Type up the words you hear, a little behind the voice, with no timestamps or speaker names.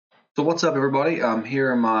So what's up, everybody? I'm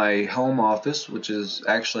here in my home office, which is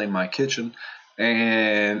actually my kitchen,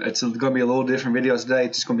 and it's going to be a little different video today.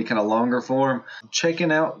 It's just going to be kind of longer form.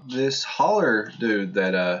 Checking out this Holler dude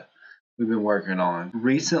that we've been working on.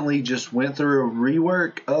 Recently, just went through a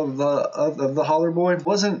rework of the Holler boy.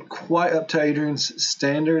 Wasn't quite up to Adrian's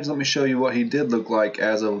standards. Let me show you what he did look like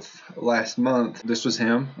as of last month. This was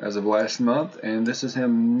him as of last month, and this is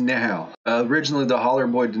him now. Originally, the Holler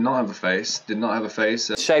boy did not have a face. Did not have a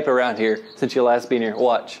face. Shape around here since you last been here.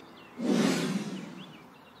 Watch.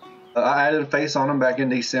 I added a face on him back in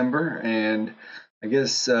December, and I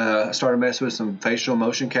guess I started messing with some facial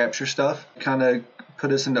motion capture stuff. Kind of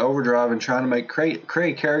put us into overdrive and trying to create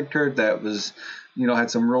a character that was, had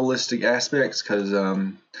some realistic aspects, because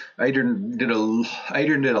Adrian did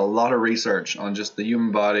a lot of research on just the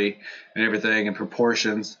human body and everything and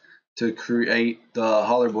proportions to create the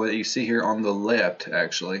Holler boy that you see here on the left.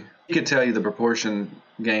 Actually, he could tell you the proportion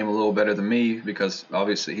game a little better than me, because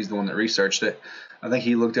obviously he's the one that researched it. I think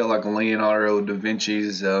he looked at like Leonardo da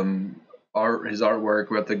Vinci's his artwork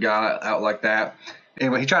with the guy out like that.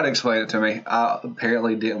 Anyway, he tried to explain it to me. I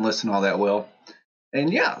apparently didn't listen all that well.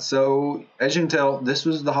 And yeah, so as you can tell, this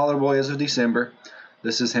was the Holler boy as of December.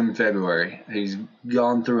 This is him in February. He's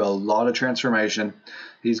gone through a lot of transformation.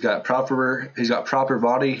 He's got proper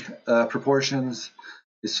body proportions.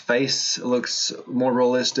 His face looks more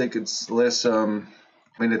realistic. It's less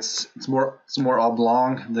it's more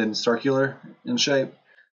oblong than circular in shape.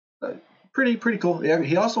 Pretty cool. Yeah,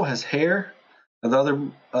 he also has hair. The other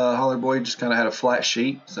Holler boy just kind of had a flat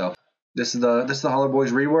sheet. So this is the Holler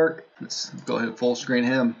boy's rework. Let's go ahead and full screen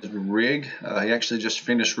him. Rig. He actually just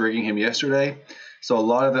finished rigging him yesterday, so a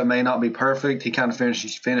lot of it may not be perfect. He kind of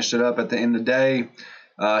finished it up at the end of the day.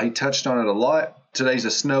 He touched on it a lot. Today's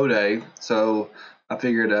a snow day, so I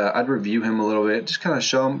figured I'd review him a little bit, just kind of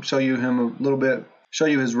show you him a little bit. Show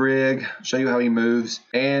you his rig, show you how he moves,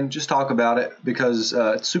 and just talk about it, because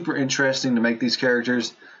it's super interesting to make these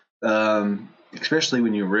characters, especially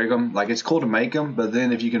when you rig them. Like, it's cool to make them, but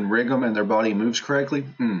then if you can rig them and their body moves correctly,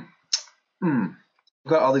 We've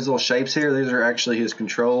got all these little shapes here. These are actually his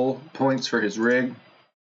control points for his rig.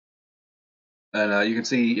 And you can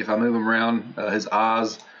see if I move him around, his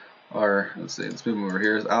eyes are, let's move him over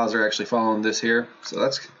here. His eyes are actually following this here.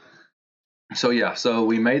 So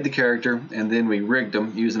we made the character, and then we rigged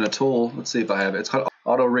them using a tool. Let's see if I have it. It's called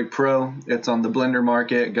Auto Rig Pro. It's on the Blender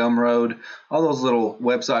Market, Gumroad, all those little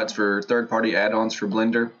websites for third-party add-ons for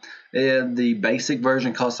Blender. And the basic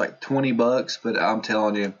version costs like $20, but I'm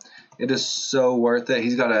telling you, it is so worth it.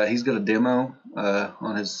 He's got a demo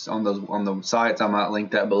on the sites. I might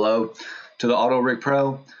link that below to the Auto Rig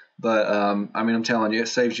Pro. But I'm telling you, it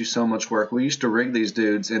saves you so much work. We used to rig these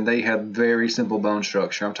dudes, and they had very simple bone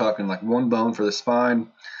structure. I'm talking like one bone for the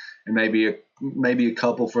spine, and maybe a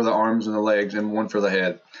couple for the arms and the legs, and one for the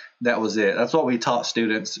head. That was it. That's what we taught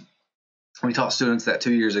students. We taught students that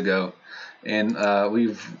 2 years ago, and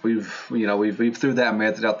we've threw that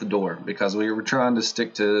method out the door, because we were trying to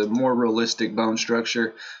stick to more realistic bone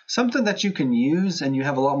structure, something that you can use and you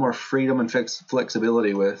have a lot more freedom and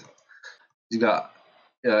flexibility with. He's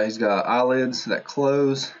got eyelids that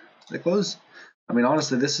close.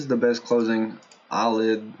 Honestly, this is the best closing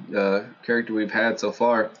eyelid character we've had so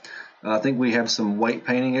far. I think we have some weight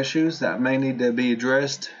painting issues that may need to be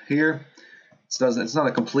addressed here. It's not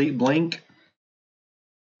a complete blink.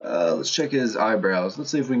 Let's check his eyebrows.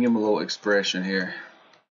 Let's see if we can give him a little expression here.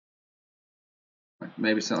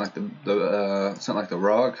 Maybe something like the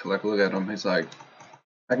Rock. Like, look at him. He's like,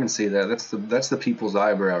 I can see that. That's the people's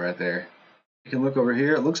eyebrow right there. You can look over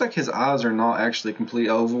here. It looks like his eyes are not actually complete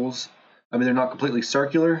ovals. They're not completely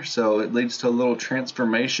circular, so it leads to a little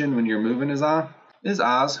transformation when you're moving his eye. His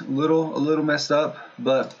eyes a little messed up,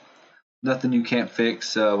 but nothing you can't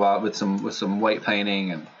fix with some weight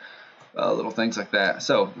painting and little things like that.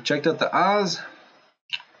 So we checked out the eyes.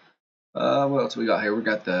 What else we got here? We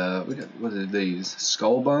got what are these?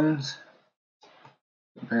 Skull bones.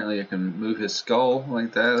 Apparently I can move his skull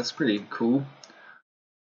like that. That's pretty cool.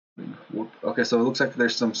 Okay, so it looks like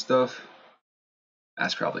there's some stuff.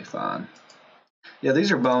 That's probably fine. Yeah,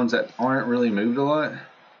 these are bones that aren't really moved a lot.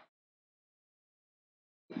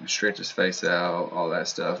 Stretch his face out, all that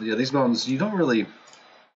stuff. Yeah, these bones,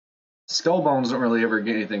 skull bones don't really ever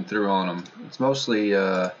get anything through on them. It's mostly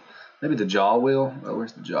maybe the jaw will. Oh,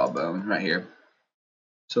 where's the jawbone? Right here.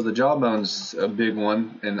 So the jawbone's a big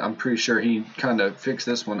one, and I'm pretty sure he kind of fixed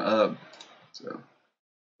this one up. So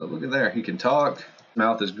look at there. He can talk.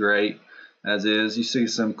 Mouth is great as is. You see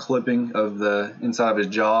some clipping of the inside of his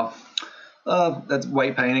jaw. That's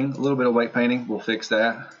weight painting. A little bit of weight painting will fix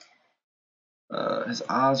that. His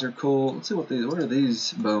eyes are cool. Let's see what are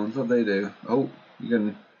these bones? What they do? Oh, you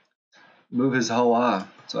can move his whole eye,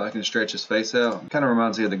 so I can stretch his face out. Kind of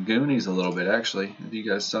reminds me of the Goonies a little bit, actually. If you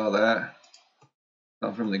guys saw that,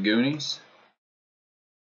 from the Goonies.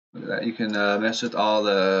 Look at that. You can mess with all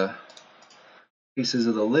the pieces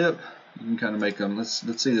of the lip. You can kind of make them.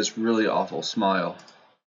 Let's see this really awful smile.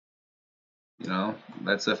 You know,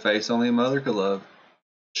 that's a face only a mother could love.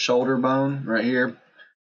 Shoulder bone right here.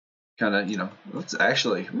 Kind of, you know, let's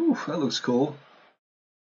actually. Ooh, that looks cool.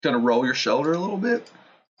 Kind of roll your shoulder a little bit.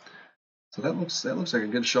 So that looks like a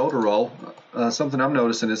good shoulder roll. Something I'm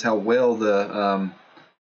noticing is how well the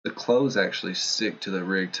clothes actually stick to the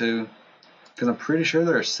rig too. Because I'm pretty sure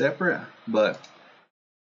they're separate, but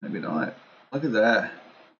maybe not. Look at that.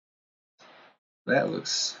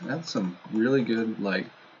 That's some really good, like,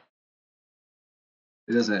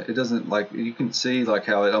 it doesn't like, you can see like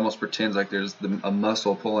how it almost pretends like there's a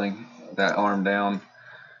muscle pulling that arm down.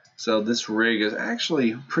 So this rig is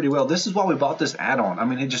actually pretty well. This is why we bought this add-on. I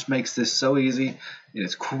mean, it just makes this so easy, and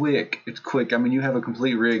it's quick. It's quick. I mean, you have a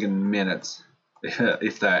complete rig in minutes,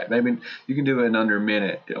 if that. Maybe you can do it in under a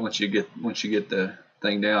minute once you get the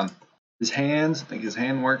thing down. His hands, I think his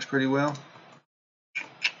hand works pretty well.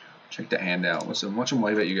 Check the hand out. Watch him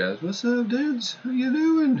wave at you guys. What's up, dudes? How you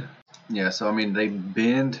doing? Yeah. So I mean, they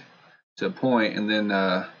bend to a point, and then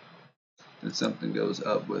something goes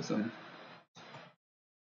up with them.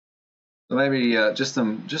 So maybe just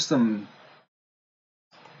some.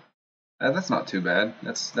 That's not too bad.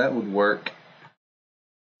 That would work.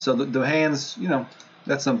 So the hands, you know,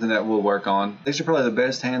 that's something that we'll work on. These are probably the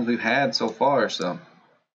best hands we've had so far. So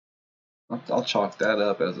I'll chalk that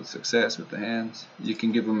up as a success with the hands. You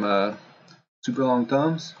can give them super long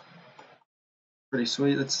thumbs. Pretty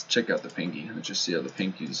sweet. Let's check out the pinky. Let's just see how the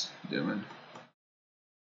pinky's doing.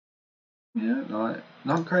 Yeah,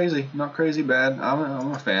 not crazy bad.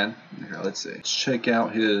 I'm a fan. Here, let's see. Let's check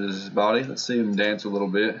out his body. Let's see him dance a little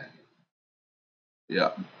bit.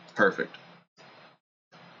 Yeah, perfect.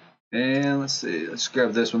 And let's see. Let's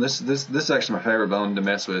grab this one. This is actually my favorite bone to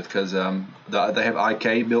mess with because they have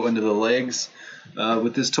IK built into the legs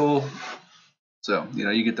with this tool. So you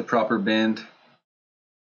know you get the proper bend.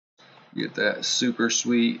 You get that super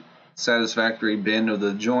sweet, satisfactory bend of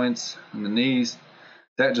the joints and the knees.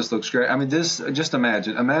 That just looks great. I mean, this. Just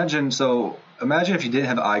imagine if you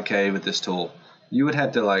didn't have IK with this tool, you would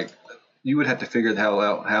have to figure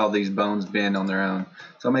out how these bones bend on their own.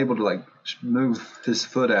 So I'm able to like move his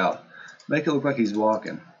foot out, make it look like he's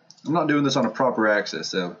walking. I'm not doing this on a proper axis,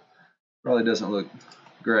 so probably doesn't look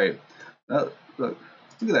great. Look at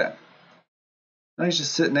that. Now he's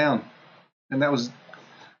just sitting down, and that was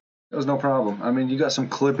no problem. I mean, you got some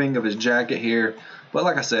clipping of his jacket here, but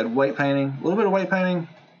like I said, weight painting, a little bit of weight painting,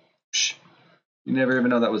 you never even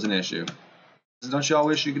know that was an issue. Don't y'all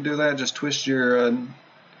wish you could do that? Just twist your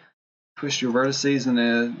vertices in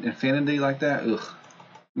the infinity like that. Ugh.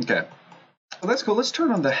 Okay. Well, that's cool. Let's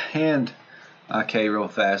turn on the hand IK real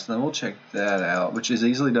fast, and then we'll check that out, which is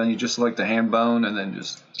easily done. You just select the hand bone and then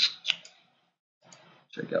just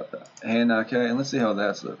check out the hand IK, and let's see how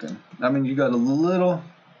that's looking. I mean, you got a little.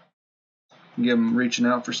 Give him reaching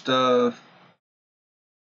out for stuff.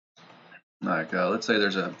 Like let's say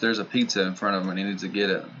there's a pizza in front of him and he needs to get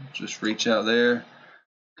it. Just reach out there.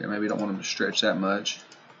 Okay, maybe you don't want him to stretch that much.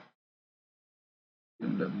 Get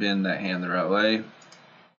him to bend that hand the right way.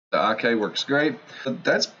 The IK works great. But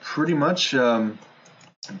that's pretty much. So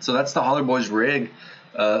that's the Holler Boys rig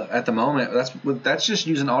at the moment. That's just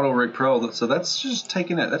using Auto Rig Pro. So that's just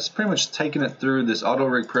taking it. That's pretty much taking it through this Auto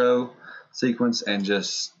Rig Pro sequence and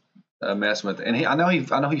just messing with it. And I know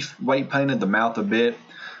he weight painted the mouth a bit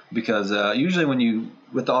because usually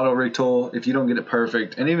with the Auto Rig tool, if you don't get it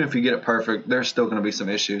perfect, and even if you get it perfect, there's still going to be some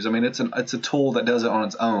issues. I mean, it's a tool that does it on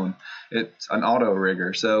its own. It's an auto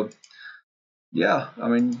rigger. So yeah, I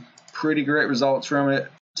mean, pretty great results from it.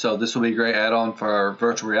 So this will be a great add-on for our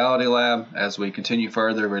virtual reality lab as we continue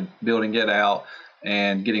further with building Get Out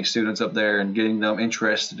and getting students up there and getting them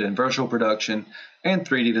interested in virtual production and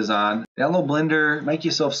 3D design. Download Blender, make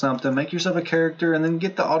yourself something, make yourself a character, and then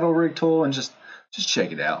get the Auto Rig tool and just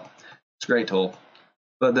check it out. It's a great tool.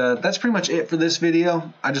 But that's pretty much it for this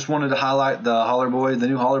video. I just wanted to highlight the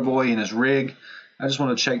new Holler Boy and his rig. I just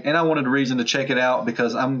wanted to check, and I wanted a reason to check it out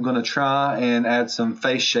because I'm going to try and add some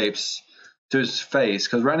face shapes to his face,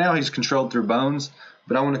 because right now he's controlled through bones,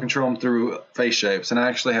 but I want to control him through face shapes, and I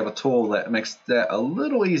actually have a tool that makes that a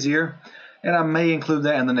little easier, and I may include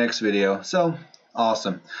that in the next video. So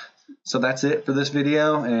awesome. So that's it for this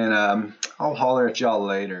video, and I'll holler at y'all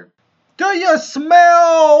later. Do you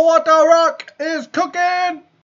smell what the rock is cooking?